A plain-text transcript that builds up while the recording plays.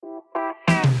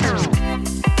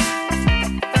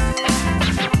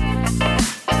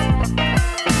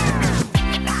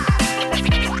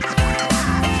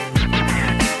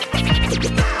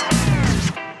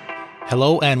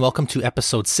Hello and welcome to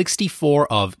episode 64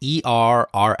 of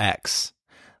ERRX.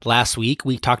 Last week,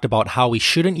 we talked about how we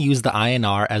shouldn't use the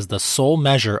INR as the sole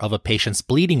measure of a patient's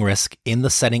bleeding risk in the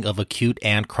setting of acute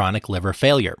and chronic liver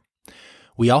failure.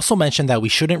 We also mentioned that we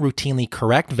shouldn't routinely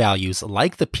correct values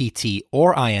like the PT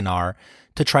or INR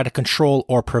to try to control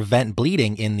or prevent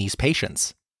bleeding in these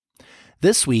patients.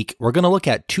 This week, we're going to look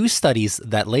at two studies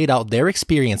that laid out their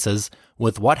experiences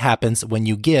with what happens when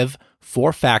you give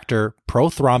 4-factor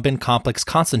prothrombin complex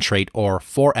concentrate, or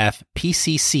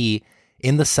 4-FPCC,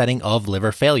 in the setting of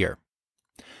liver failure.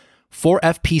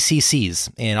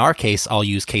 4-FPCCs, in our case I'll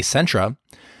use Kcentra,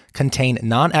 contain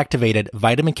non-activated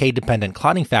vitamin K-dependent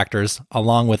clotting factors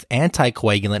along with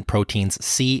anticoagulant proteins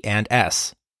C and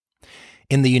S.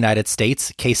 In the United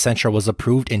States, Kcentra was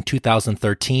approved in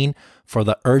 2013 for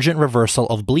the urgent reversal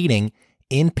of bleeding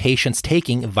in patients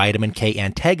taking vitamin K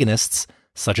antagonists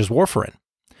such as warfarin.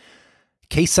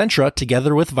 Kcentra,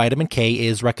 together with vitamin K,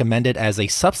 is recommended as a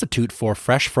substitute for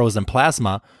fresh frozen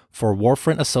plasma for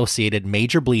warfarin-associated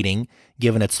major bleeding,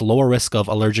 given its lower risk of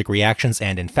allergic reactions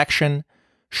and infection,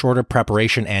 shorter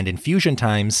preparation and infusion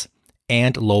times,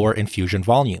 and lower infusion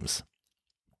volumes.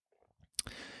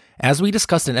 As we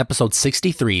discussed in episode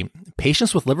 63,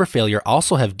 patients with liver failure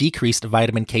also have decreased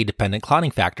vitamin K-dependent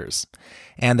clotting factors,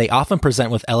 and they often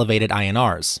present with elevated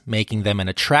INRs, making them an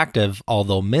attractive,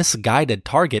 although misguided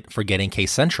target for getting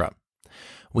Kcentra.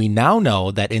 We now know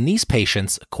that in these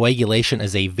patients, coagulation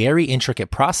is a very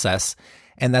intricate process,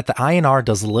 and that the INR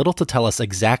does little to tell us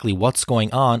exactly what's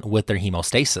going on with their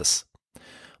hemostasis.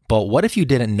 But what if you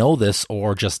didn't know this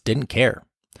or just didn't care?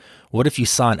 What if you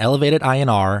saw an elevated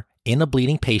INR in a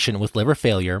bleeding patient with liver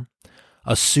failure,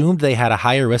 assumed they had a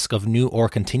higher risk of new or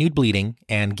continued bleeding,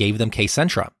 and gave them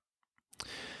Kcentra?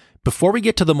 Before we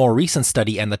get to the more recent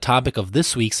study and the topic of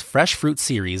this week's Fresh Fruit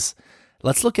series,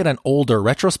 let's look at an older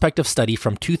retrospective study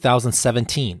from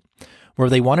 2017, where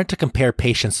they wanted to compare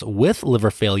patients with liver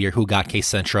failure who got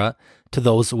Kcentra to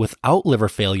those without liver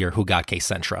failure who got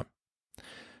Kcentra.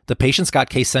 The patients got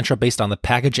Kcentra based on the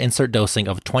package insert dosing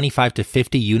of 25 to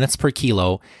 50 units per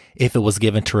kilo if it was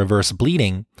given to reverse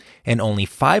bleeding, and only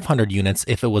 500 units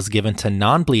if it was given to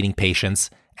non-bleeding patients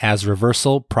as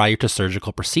reversal prior to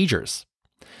surgical procedures.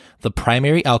 The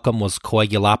primary outcome was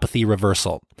coagulopathy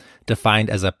reversal, defined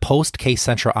as a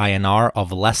post-Kcentra INR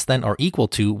of less than or equal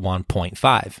to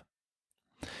 1.5.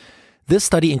 This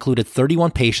study included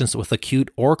 31 patients with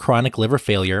acute or chronic liver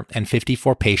failure and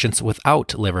 54 patients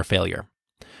without liver failure.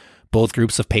 Both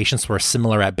groups of patients were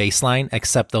similar at baseline,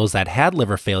 except those that had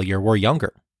liver failure were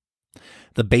younger.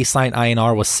 The baseline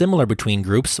INR was similar between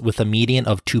groups, with a median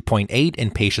of 2.8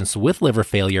 in patients with liver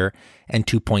failure and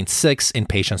 2.6 in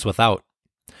patients without.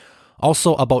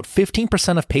 Also, about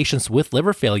 15% of patients with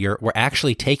liver failure were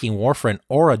actually taking warfarin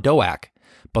or a DOAC,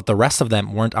 but the rest of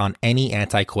them weren't on any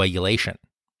anticoagulation.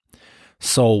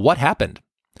 So what happened?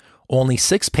 Only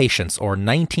 6 patients, or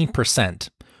 19%,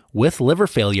 with liver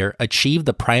failure achieved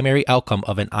the primary outcome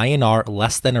of an INR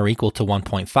less than or equal to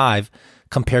 1.5,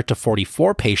 compared to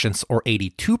 44 patients, or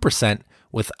 82%,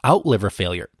 without liver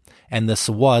failure, and this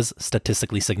was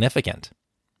statistically significant.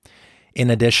 In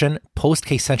addition,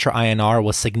 post-Kcentra INR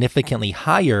was significantly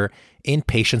higher in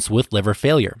patients with liver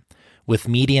failure, with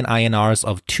median INRs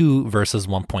of 2 versus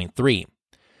 1.3.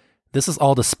 This is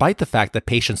all despite the fact that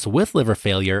patients with liver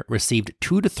failure received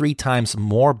 2 to 3 times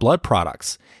more blood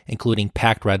products, including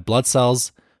packed red blood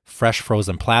cells, fresh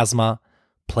frozen plasma,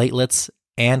 platelets,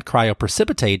 and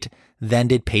cryoprecipitate, than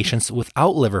did patients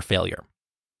without liver failure.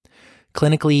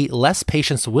 Clinically, less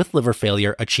patients with liver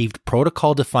failure achieved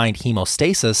protocol-defined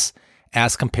hemostasis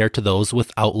as compared to those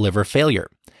without liver failure,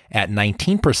 at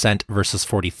 19% versus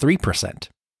 43%.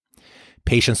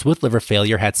 Patients with liver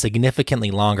failure had significantly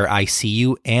longer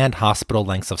ICU and hospital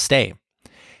lengths of stay.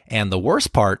 And the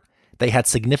worst part, they had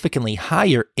significantly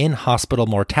higher in-hospital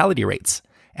mortality rates,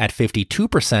 at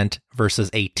 52% versus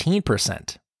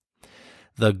 18%.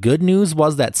 The good news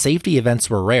was that safety events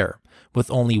were rare,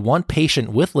 with only 1 patient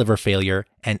with liver failure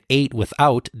and 8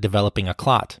 without developing a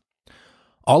clot.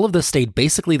 All of this stayed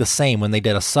basically the same when they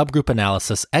did a subgroup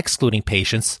analysis excluding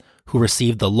patients who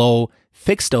received the low,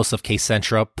 fixed dose of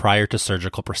Kcentra prior to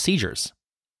surgical procedures.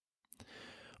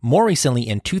 More recently,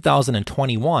 in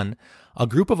 2021, a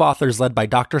group of authors led by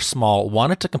Dr. Small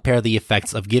wanted to compare the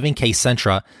effects of giving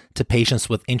Kcentra to patients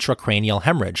with intracranial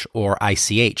hemorrhage, or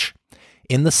ICH,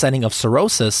 in the setting of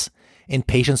cirrhosis in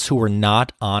patients who were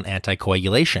not on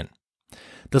anticoagulation.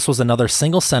 This was another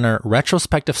single-center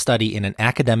retrospective study in an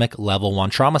academic Level 1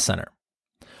 trauma center.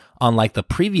 Unlike the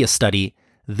previous study,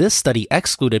 this study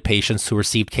excluded patients who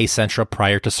received Kcentra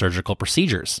prior to surgical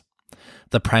procedures.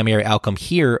 The primary outcome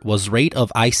here was rate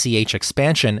of ICH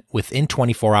expansion within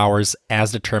 24 hours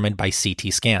as determined by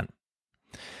CT scan.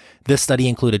 This study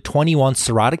included 21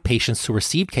 cirrhotic patients who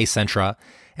received Kcentra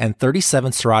and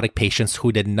 37 cirrhotic patients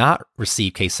who did not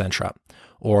receive Kcentra,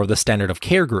 or the standard of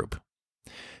care group.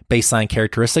 Baseline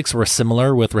characteristics were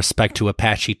similar with respect to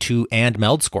Apache 2 and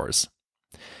MELD scores.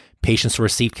 Patients who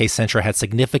received Kcentra had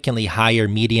significantly higher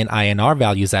median INR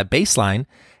values at baseline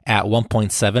at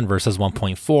 1.7 versus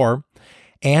 1.4,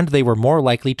 and they were more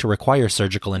likely to require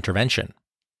surgical intervention.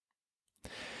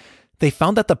 They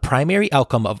found that the primary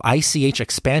outcome of ICH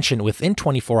expansion within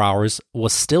 24 hours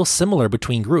was still similar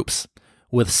between groups,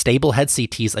 with stable head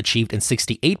CTs achieved in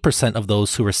 68% of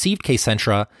those who received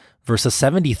Kcentra versus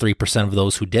 73% of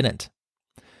those who didn't.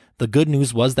 The good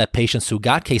news was that patients who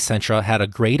got Kcentra had a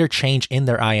greater change in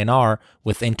their INR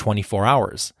within 24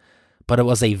 hours, but it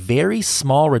was a very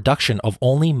small reduction of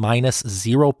only minus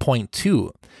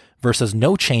 0.2 versus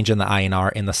no change in the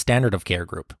INR in the standard of care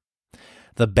group.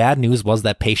 The bad news was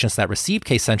that patients that received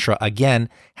Kcentra again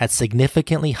had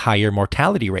significantly higher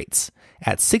mortality rates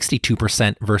at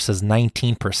 62% versus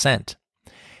 19%.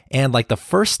 And like the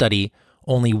first study,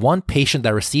 only one patient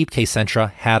that received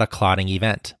Kcentra had a clotting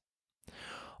event.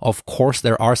 Of course,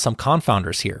 there are some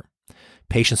confounders here.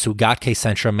 Patients who got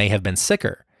Kcentra may have been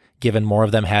sicker, given more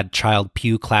of them had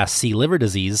Child-Pugh Class C liver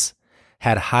disease,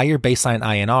 had higher baseline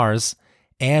INRs,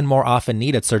 and more often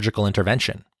needed surgical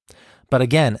intervention. But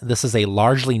again, this is a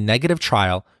largely negative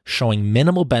trial showing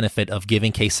minimal benefit of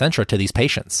giving Kcentra to these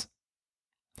patients.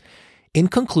 In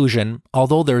conclusion,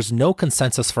 although there's no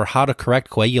consensus for how to correct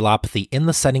coagulopathy in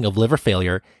the setting of liver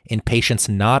failure in patients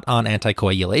not on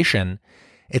anticoagulation,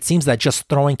 it seems that just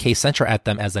throwing Kcentra at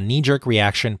them as a knee-jerk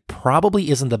reaction probably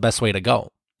isn't the best way to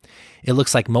go. It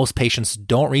looks like most patients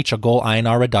don't reach a goal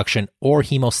INR reduction or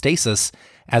hemostasis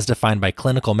as defined by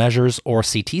clinical measures or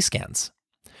CT scans.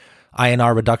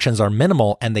 INR reductions are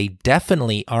minimal, and they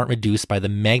definitely aren't reduced by the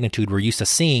magnitude we're used to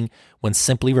seeing when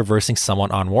simply reversing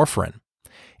someone on warfarin.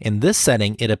 In this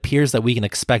setting, it appears that we can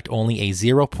expect only a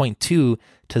 0.2 to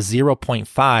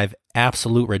 0.5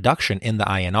 absolute reduction in the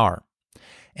INR.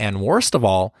 And worst of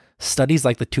all, studies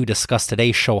like the two discussed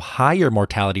today show higher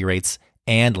mortality rates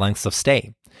and lengths of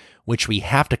stay, which we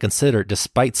have to consider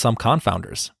despite some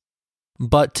confounders.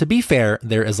 But to be fair,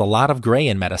 there is a lot of gray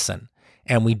in medicine,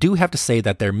 and we do have to say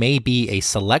that there may be a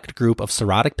select group of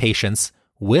cirrhotic patients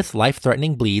with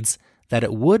life-threatening bleeds that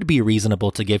it would be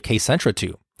reasonable to give Kcentra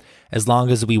to, as long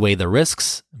as we weigh the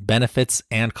risks, benefits,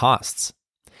 and costs.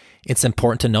 It's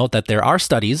important to note that there are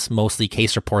studies, mostly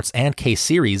case reports and case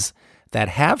series, that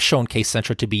have shown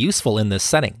Kcentra to be useful in this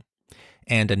setting.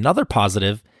 And another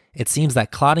positive, it seems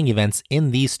that clotting events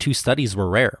in these two studies were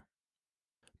rare.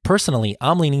 Personally,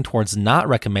 I'm leaning towards not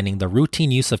recommending the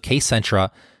routine use of Kcentra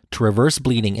to reverse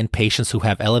bleeding in patients who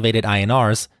have elevated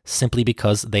INRs simply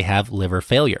because they have liver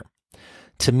failure.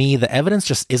 To me, the evidence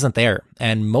just isn't there,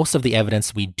 and most of the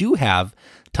evidence we do have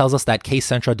tells us that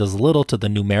Kcentra does little to the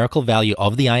numerical value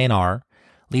of the INR,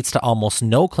 leads to almost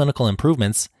no clinical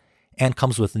improvements, and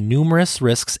comes with numerous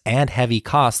risks and heavy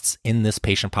costs in this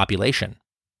patient population.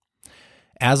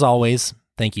 As always,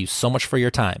 thank you so much for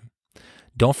your time.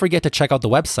 Don't forget to check out the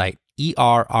website,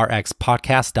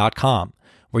 errxpodcast.com,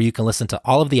 where you can listen to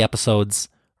all of the episodes,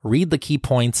 read the key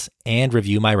points, and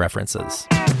review my references.